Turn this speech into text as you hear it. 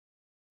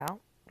out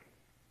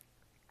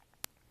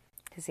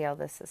to see how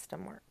this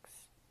system works.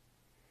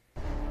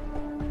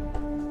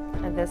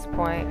 At this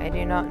point, I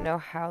do not know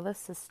how the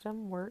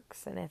system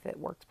works and if it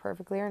works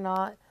perfectly or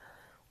not,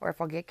 or if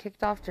I'll get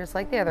kicked off just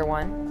like the other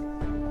one.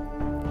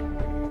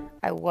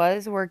 I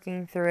was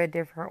working through a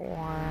different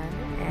one,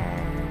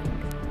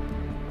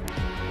 and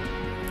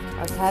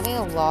I was having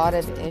a lot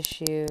of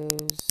issues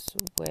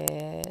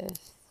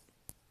with,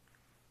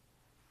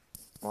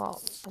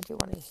 well, I do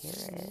want to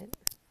hear it,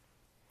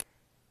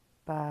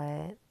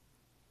 but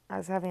I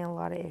was having a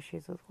lot of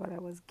issues with what I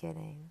was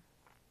getting.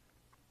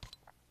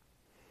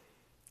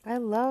 I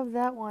love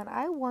that one.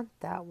 I want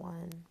that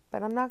one,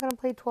 but I'm not going to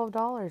pay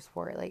 $12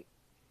 for it. Like,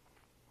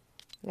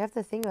 you have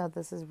to think about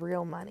this as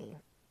real money.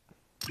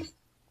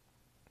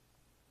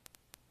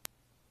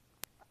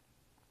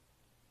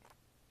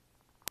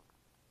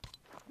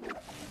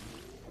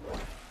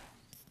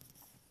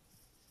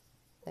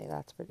 Hey,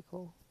 that's pretty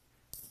cool.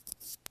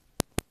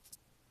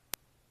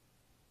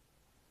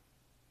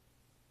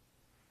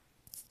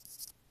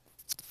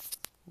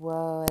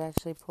 Whoa, it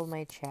actually pulled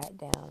my chat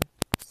down,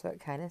 so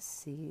it kind of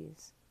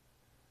sees.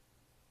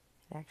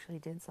 It actually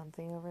did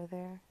something over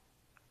there.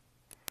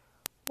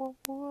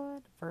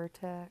 What?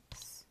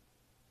 Vertex.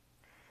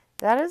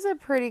 That is a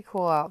pretty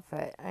cool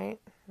outfit. I'm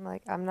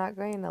not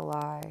going to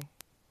lie.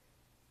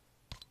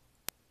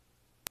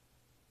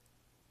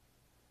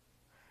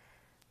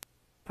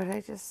 But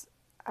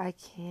I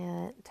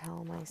can't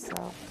tell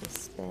myself to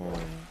spend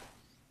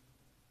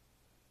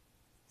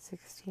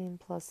 16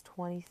 plus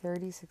 20,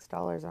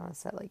 $36 on a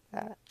set like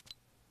that.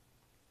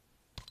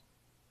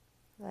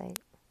 Like,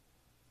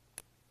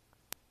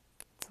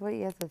 it's what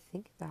you have to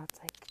think about. It's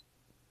like,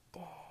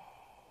 dang.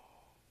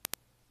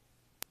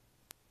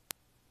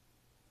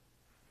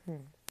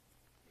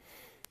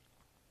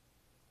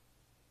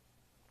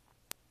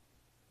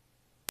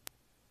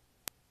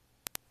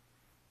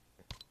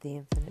 The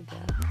infinite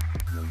death.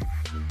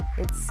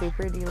 It's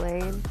super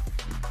delayed.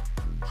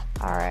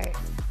 Alright,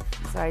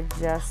 so I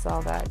just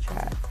saw that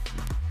chat.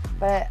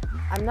 But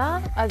I'm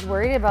not as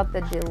worried about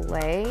the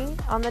delay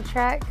on the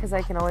chat because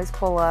I can always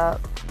pull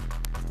up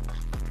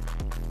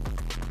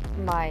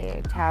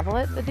my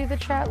tablet to do the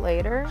chat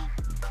later.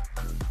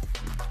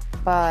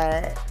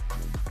 But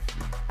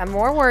I'm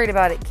more worried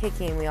about it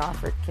kicking me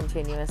off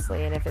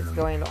continuously and if it's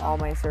going to all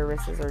my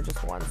services or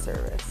just one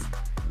service.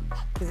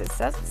 Because it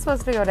says it's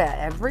supposed to go to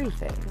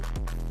everything,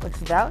 which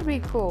that would be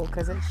cool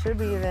because it should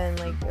be then,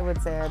 like, it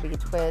would say it'd be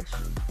Twitch,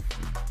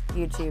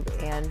 YouTube,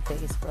 and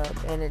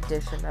Facebook in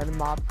addition to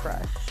Mob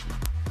Crush.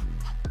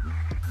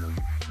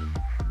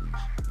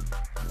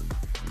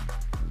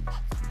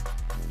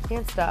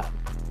 Can't stop.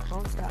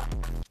 Won't stop.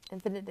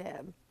 Infinite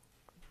dab.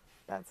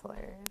 That's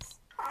hilarious.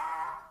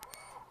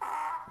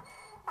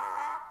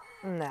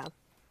 No.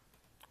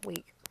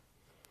 Weak.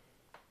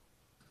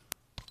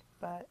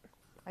 But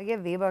I get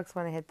V-Bucks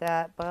when I hit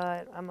that,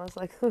 but I most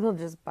likely will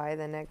just buy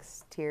the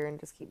next tier and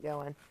just keep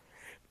going.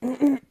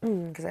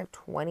 Because I have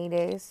 20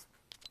 days.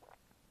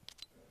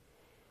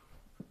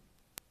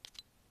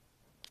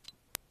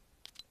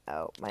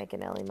 Oh, Mike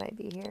and Ellie might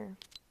be here.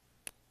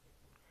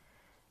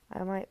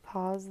 I might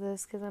pause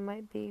this because I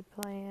might be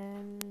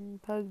playing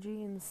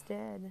PUBG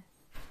instead.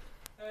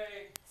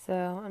 Hey.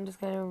 So I'm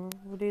just going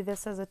to do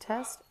this as a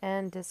test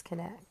and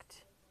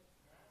disconnect.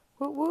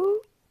 Woo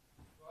woo!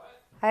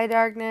 What? Hi,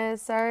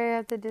 Darkness. Sorry I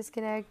have to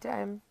disconnect.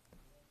 I'm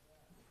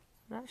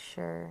not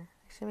sure.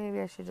 Actually,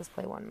 maybe I should just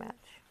play one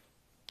match.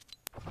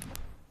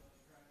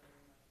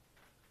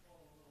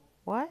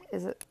 What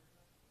is it?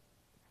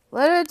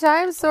 Limited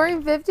time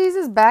Soaring 50s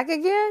is back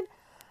again?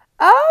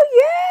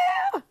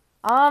 Oh, yeah!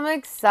 I'm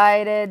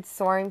excited.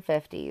 Soaring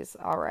 50s.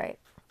 Alright.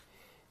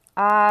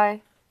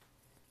 I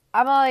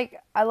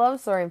love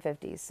Soaring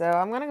 50s, so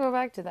I'm going to go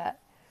back to that.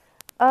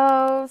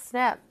 Oh,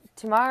 snap.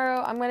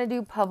 Tomorrow, I'm going to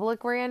do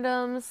public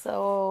randoms,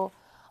 so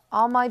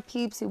all my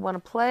peeps who want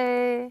to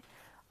play,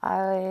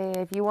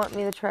 if you want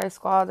me to try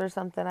squads or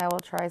something, I will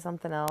try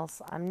something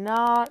else. I'm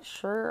not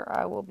sure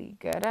I will be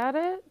good at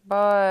it,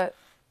 but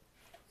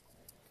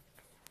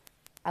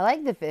I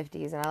like the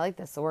 50s, and I like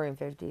the Soaring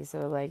 50s,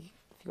 so, like,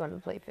 if you want to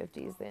play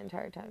 50s the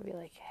entire time, I'd be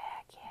like,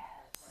 heck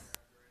yes.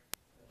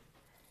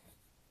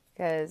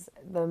 Because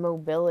the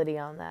mobility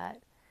on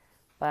that,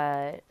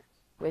 but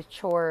with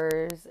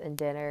chores and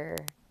dinner,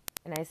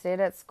 and I stayed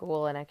at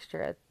school an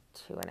extra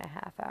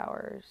 2.5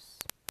 hours,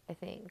 I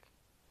think.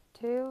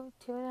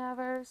 2.5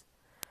 hours?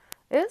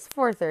 It was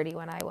 4:30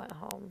 when I went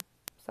home,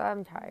 so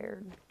I'm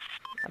tired.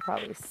 I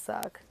probably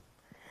suck.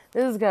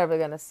 This is probably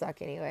gonna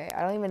suck anyway.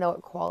 I don't even know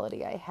what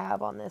quality I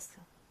have on this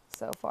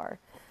so far.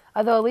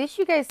 Although at least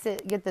you guys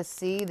get to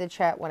see the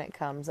chat when it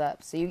comes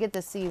up, so you get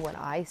to see when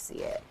I see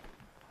it.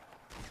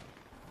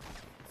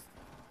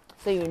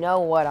 So you know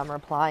what I'm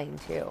replying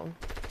to.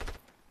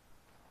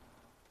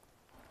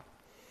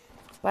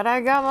 But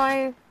I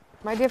got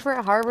my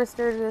different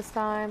harvesters this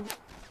time.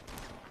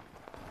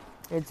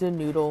 It's a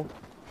noodle.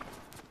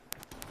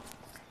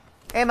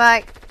 Hey,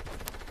 Mike.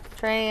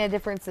 Trying a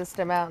different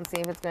system out and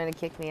see if it's going to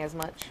kick me as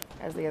much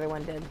as the other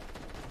one did.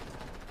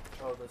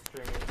 Oh, the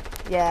streaming.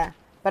 Yeah.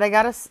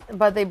 But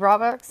but they brought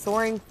back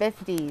soaring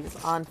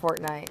 50s on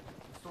Fortnite.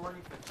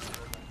 Soaring 50s.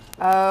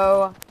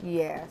 Oh,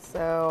 yeah.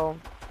 So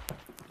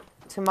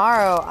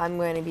tomorrow I'm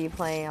going to be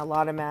playing a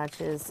lot of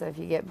matches. So if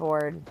you get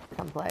bored,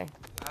 come play.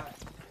 I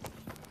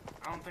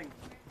don't think.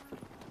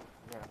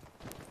 Yeah.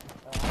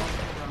 I don't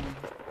think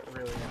I'm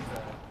really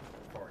into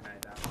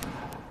Fortnite that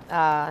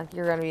much.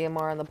 You're going to be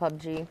more on the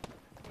PUBG.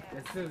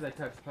 As soon as I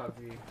touch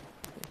PUBG,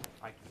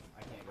 I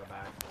can't go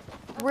back.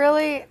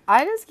 Really?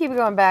 I just keep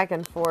going back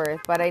and forth,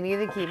 but I need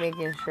to keep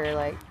making sure,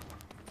 like...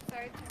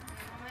 Sorry, it took me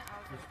a moment. I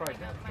was There's probably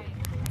opening up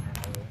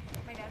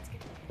my dad's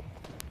getting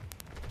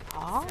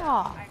married. So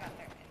Ah. I got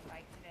their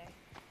invite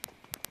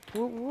today.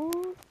 Woo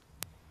woo.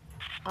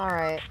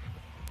 Alright.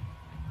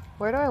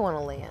 Where do I want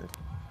to land?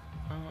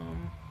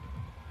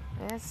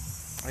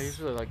 Yes. I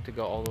usually like to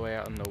go all the way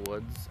out in the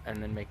woods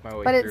and then make my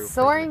way But through it's for the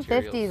soaring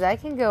materials. 50s. I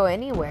can go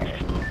anywhere.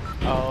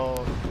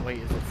 Oh, wait,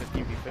 is it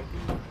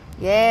 50v50?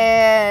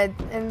 Yeah,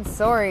 and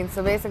soaring.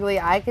 So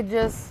basically, I could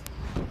just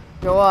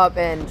go up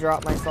and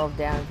drop myself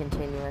down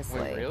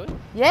continuously. Wait, really?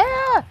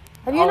 Yeah!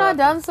 Have you not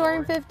done that's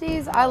soaring soaring.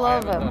 50s? I No,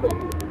 love haven't them.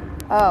 done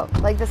it. Oh,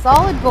 like the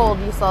solid gold,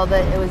 you saw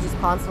that it was just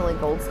constantly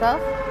gold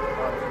stuff.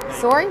 Oh,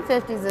 Soaring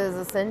 50s is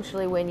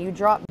essentially when you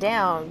drop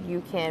down,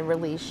 you can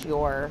release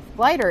your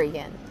glider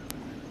again.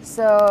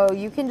 So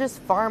you can just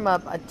farm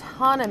up a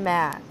ton of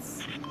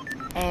mats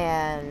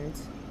and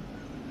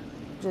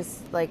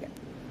just like,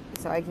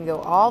 so I can go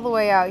all the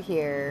way out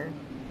here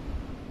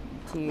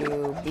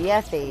to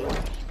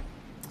BFE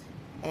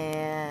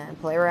and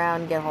play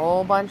around, get a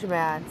whole bunch of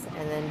mats,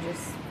 and then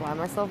just fly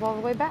myself all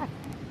the way back.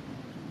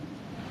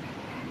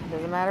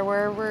 Doesn't matter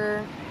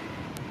where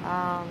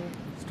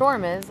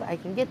storm is, I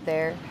can get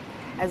there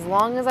as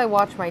long as I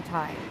watch my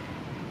time.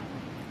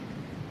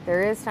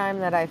 There is time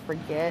that I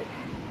forget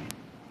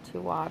to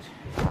watch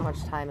how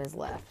much time is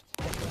left.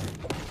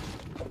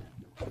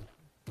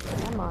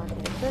 Come on,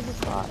 get a good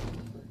spot.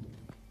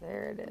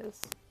 There it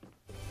is.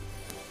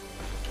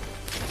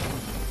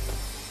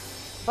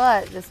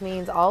 But this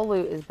means all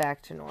loot is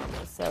back to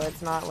normal, so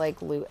it's not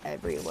like loot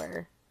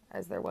everywhere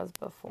as there was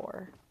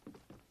before.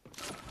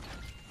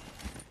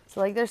 So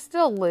like there's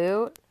still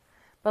loot,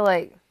 but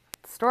like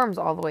storm's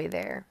all the way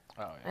there.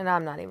 Oh, yeah. And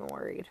I'm not even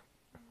worried.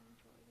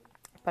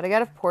 But I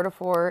got a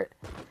portafort.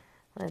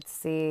 Let's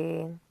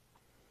see.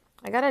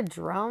 I got a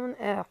drone.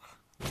 Ugh.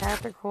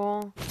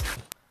 Tactical.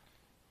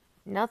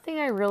 Nothing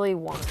I really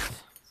want.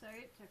 Sorry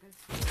it took us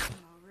to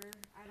come over.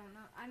 I don't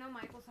know. I know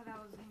Michael said I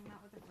was hanging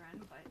out with a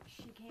friend, but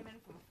she came in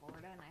from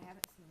Florida and I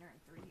haven't seen her in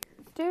 3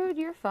 years. Dude,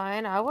 you're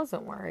fine. I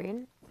wasn't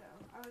worried. So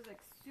I was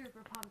like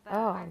super pumped that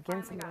Oh, I I'm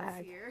getting finally some got to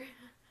lag. see her.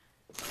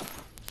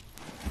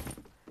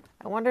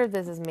 I wonder if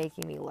this is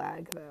making me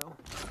lag, though.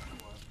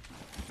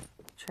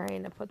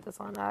 Trying to put this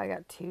on. Oh, I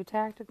got 2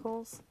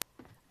 tacticals.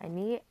 I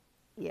need...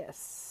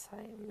 Yes,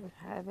 I'm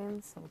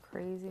having some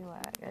crazy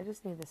lag. I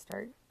just need to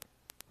start...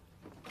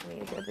 I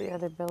need to go to the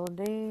other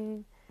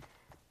building.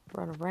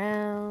 Run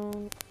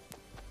around.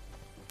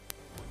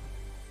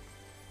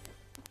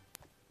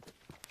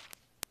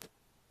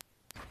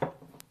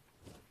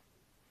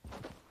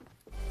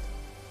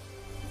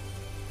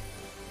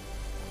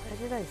 Why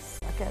did I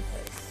suck at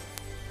this?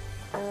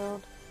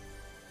 Build.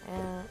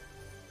 And...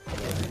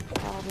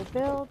 How to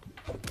build.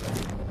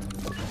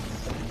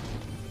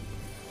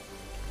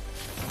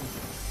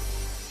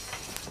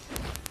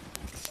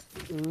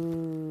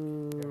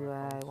 Ooh,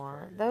 I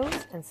want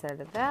those instead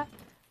of that.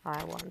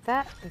 I want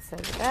that instead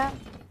of that.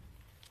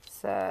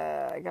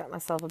 So I got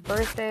myself a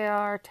birthday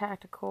AR,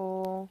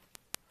 tactical,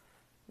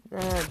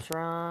 a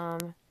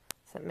drum,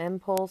 some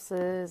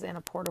impulses, and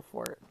a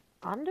portafort.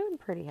 I'm doing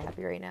pretty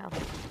happy right now.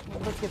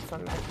 Let's get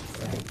some maps.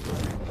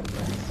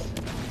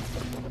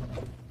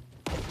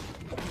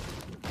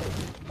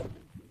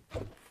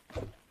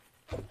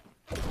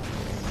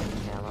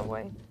 Get out of my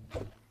way.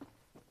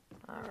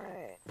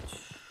 Alright.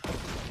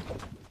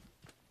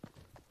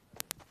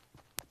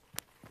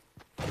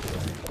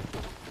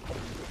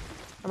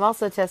 I'm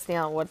also testing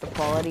out what the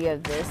quality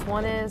of this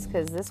one is,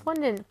 because this one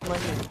didn't let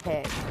me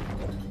pick.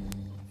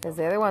 Because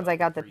the other ones I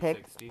got to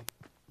pick. 360.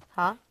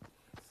 Huh?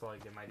 So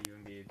like it might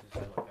even be just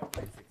like a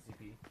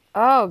 360p.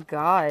 Oh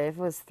god, if it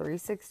was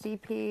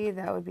 360p,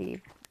 that would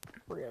be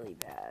really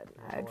bad.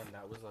 Remember when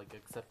that was like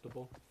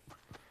acceptable?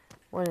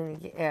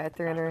 Yeah, Back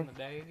 300. in the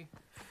day.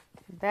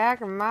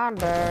 Back in my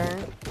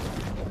day.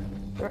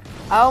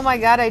 Oh my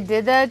god, I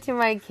did that to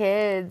my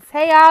kids.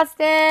 Hey,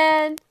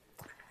 Austin!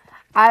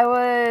 I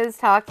was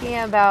talking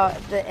about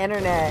the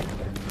internet.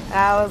 And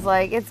I was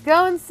like, it's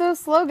going so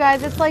slow,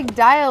 guys. It's like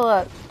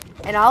dial-up.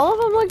 And all of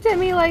them looked at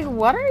me like,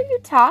 what are you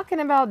talking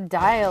about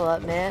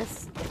dial-up,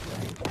 miss?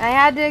 And I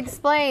had to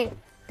explain.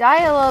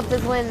 Dial-up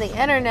is when the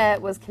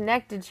internet was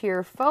connected to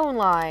your phone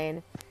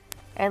line.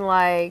 And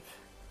like,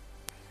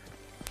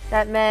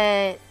 that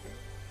meant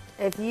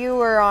if you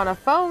were on a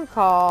phone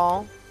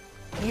call,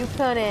 you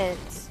couldn't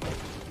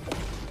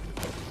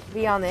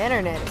be on the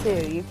internet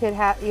too. You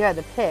had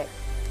to pick.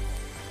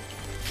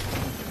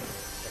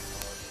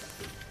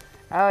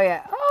 Oh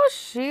yeah. Oh,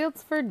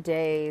 shields for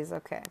days.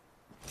 Okay.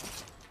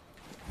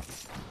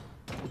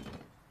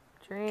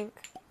 Drink.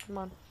 Come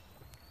on.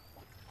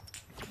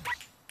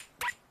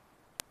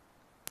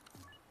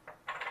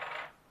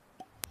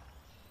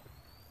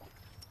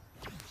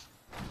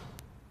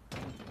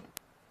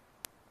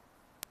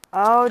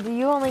 Oh, do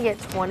you only get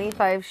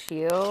 25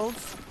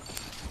 shields?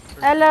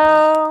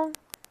 Hello.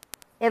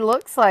 It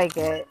looks like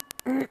it.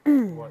 What?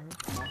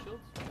 Small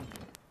shields?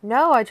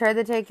 No, I tried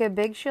to take a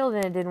big shield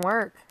and it didn't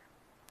work.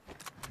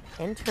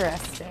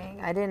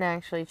 Interesting. I didn't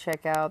actually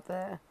check out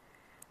the...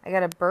 I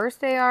got a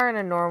burst AR and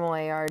a normal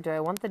AR. Do I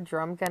want the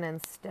drum gun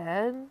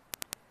instead?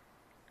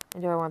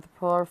 And do I want the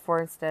Polar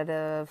 4 instead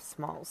of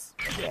smalls?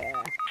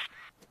 Yeah.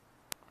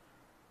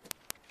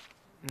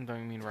 Don't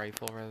you mean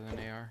rifle rather than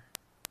AR?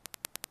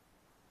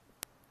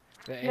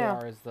 The No.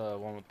 AR is the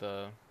one with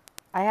the...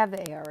 I have the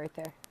AR right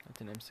there.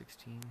 It's an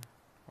M16?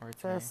 Or it's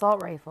It's an an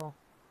assault rifle.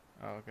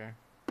 Oh, okay.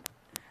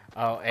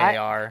 Oh,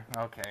 AR.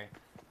 Okay.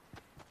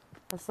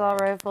 Assault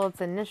rifle,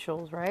 it's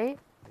initials, right?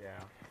 Yeah.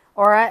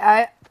 Or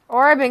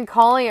I've been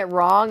calling it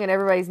wrong and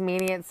everybody's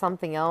meaning it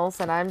something else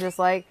and I'm just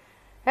like,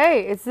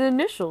 hey, it's the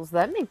initials.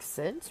 That makes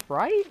sense,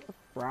 right?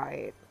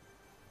 Right.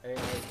 AR is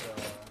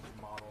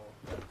the model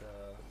that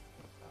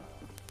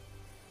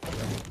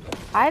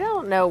I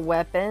don't know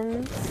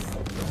weapons.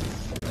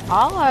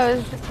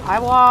 I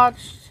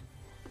watched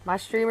my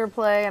streamer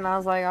play and I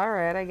was like,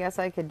 alright, I guess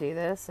I could do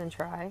this and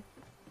try.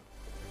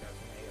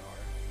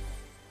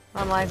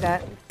 I'm like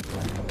that.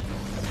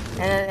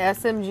 And an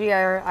SMG,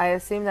 I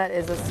assume that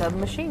is a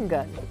submachine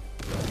gun.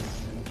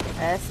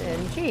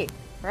 SMG,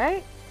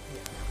 right?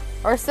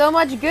 Or so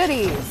much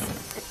goodies.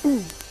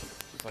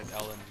 just like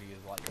LMG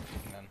is light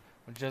machine gun,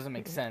 which doesn't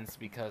make sense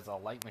because a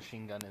light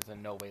machine gun is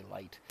in no way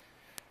light.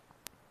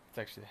 It's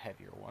actually the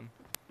heavier one.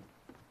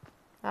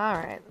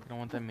 Alright. You don't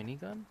want that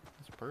minigun?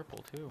 It's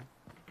purple too.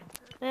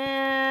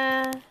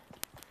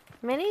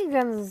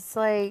 Miniguns,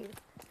 like,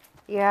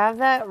 you have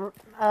that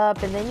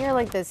up and then you're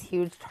like this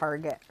huge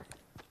target.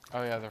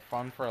 Oh yeah, they're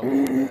fun for a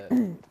little bit.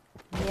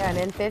 Yeah, and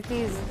in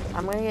 50s,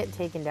 I'm gonna get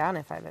taken down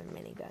if I have a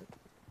minigun.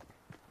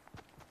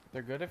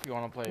 They're good if you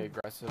want to play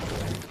aggressive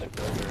with the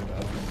builder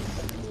though.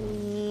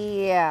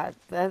 Yeah,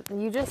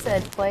 you just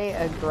said play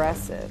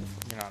aggressive.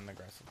 You're not an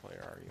aggressive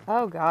player, are you?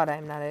 Oh god,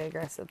 I'm not an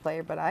aggressive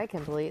player, but I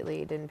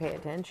completely didn't pay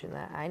attention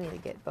that I need to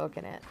get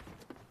booking it.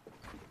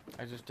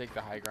 I just take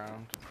the high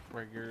ground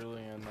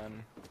regularly and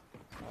then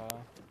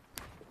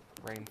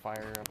rain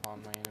fire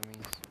upon my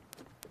enemies.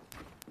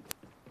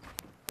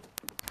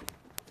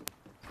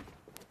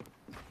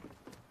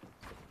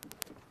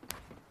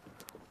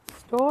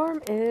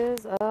 Storm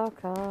is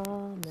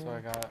a-coming. So I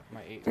got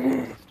my 8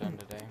 fillings done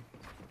today.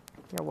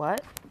 Your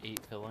what? 8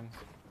 fillings.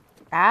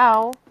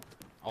 Ow.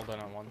 All done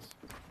at once.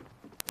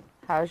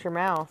 How's your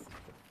mouth?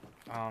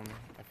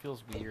 It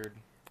feels weird.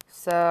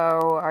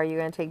 So, are you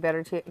going to take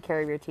better care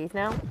of your teeth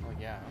now? Well,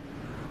 yeah.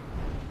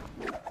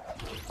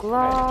 Glow.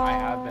 I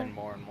have been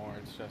more and more.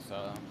 It's just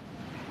a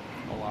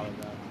lot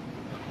of them.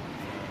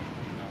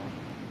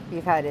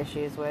 You've had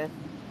issues with?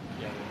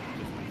 Yeah,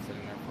 they've just been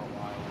sitting there for a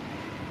while.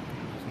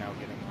 And just now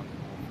getting on the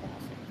whole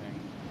flossing thing.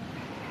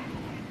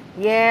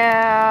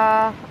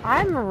 Yeah,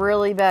 I'm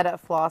really bad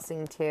at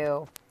flossing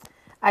too.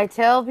 I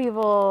tell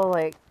people,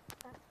 like,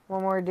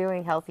 when we're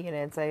doing health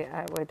units,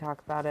 I would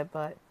talk about it,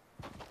 but...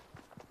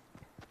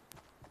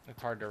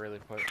 It's hard to really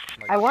put,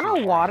 like... I want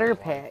a water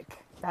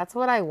pick. That's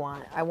what I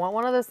want. I want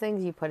one of those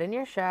things you put in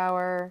your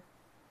shower,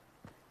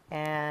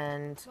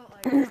 and... But,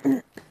 like,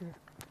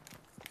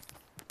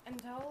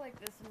 until, like,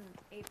 this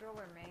in April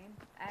or May,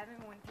 I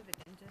haven't went to the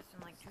dentist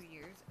in, like, 2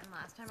 years, and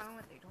last time I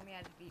went, they told me I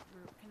had a deep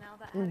root canal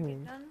that had to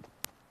get done.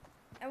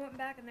 I went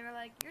back, and they were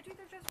like, your teeth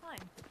are just fine.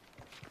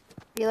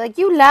 Be like,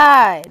 you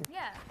lied.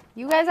 Yeah.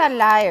 You guys are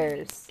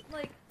liars.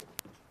 Like...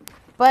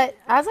 But,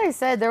 as I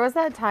said, there was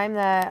that time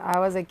that I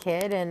was a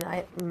kid, and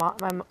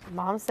my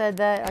mom said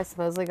that I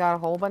supposedly got a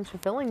whole bunch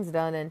of fillings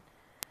done, and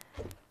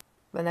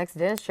the next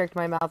dentist checked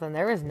my mouth, and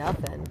there was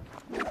nothing.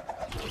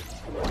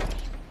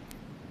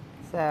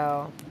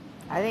 So,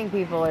 I think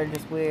people are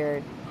just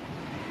weird.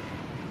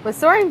 With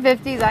soaring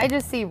 50s, I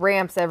just see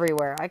ramps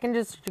everywhere. I can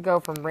just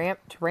go from ramp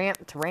to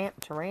ramp to ramp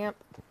to ramp.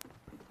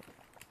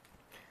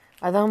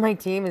 Although my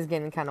team is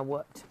getting kind of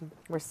whooped.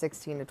 We're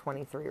 16 to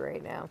 23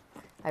 right now.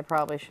 I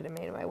probably should have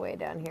made my way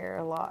down here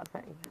a lot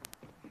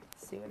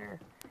sooner.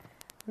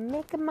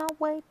 Making my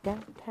way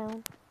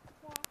downtown.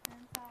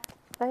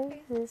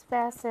 Faces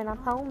fast and I'm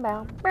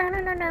homebound. I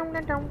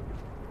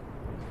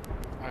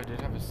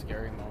did have a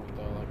scary moment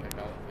though. Like I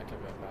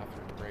took a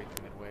bathroom break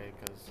midway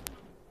because,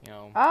 you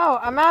know. Oh,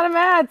 I'm out of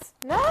mats.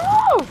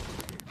 No!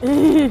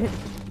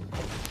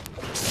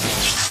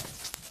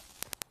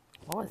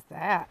 What was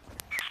that?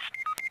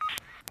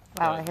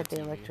 Wow, I hit the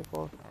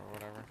electrical. Or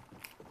whatever.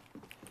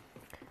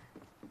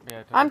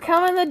 Yeah, I'm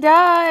coming to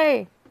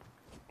die!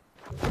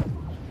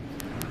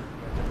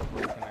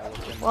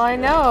 Well, I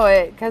know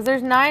it, because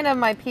there's 9 of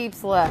my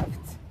peeps left.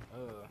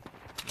 Ugh,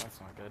 that's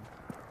not good.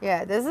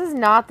 Yeah, this is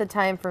not the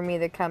time for me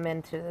to come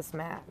into this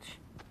match.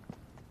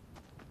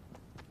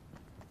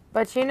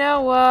 But you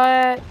know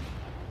what?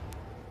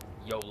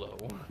 YOLO.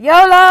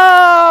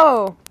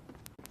 YOLO!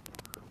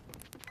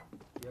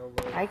 YOLO.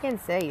 I can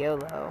say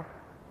YOLO.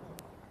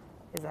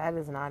 Because that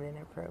is not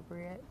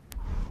inappropriate.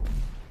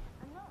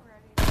 I'm not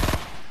ready.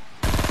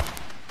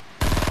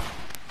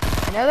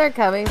 I know they're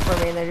coming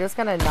for me. They're just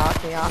going to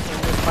knock me off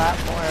of this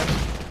platform.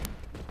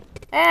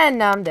 And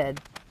now I'm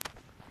dead.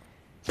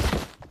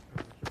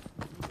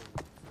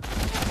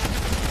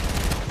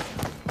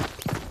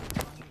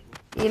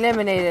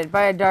 Eliminated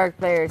by a dark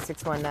player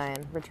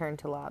 619. Return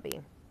to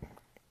lobby.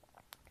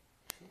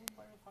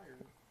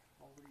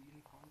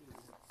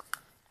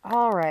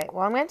 Alright,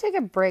 well I'm going to take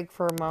a break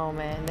for a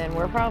moment and then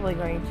we're probably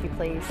going to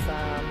play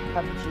some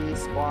PUBG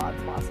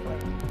squads possibly.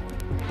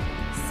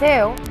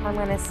 So, I'm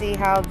going to see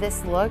how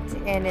this looked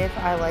and if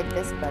I like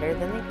this better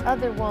than the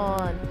other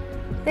one.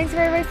 Thanks for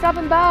everybody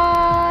stopping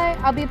by.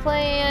 I'll be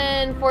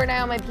playing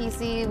Fortnite on my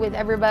PC with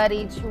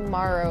everybody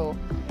tomorrow.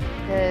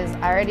 Because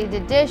I already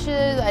did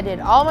dishes, I did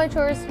all my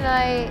chores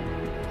tonight,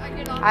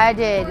 I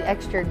did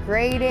extra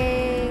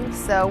grading,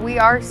 so we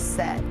are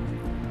set.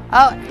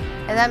 Oh,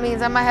 and that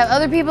means I might have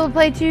other people to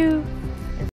play too.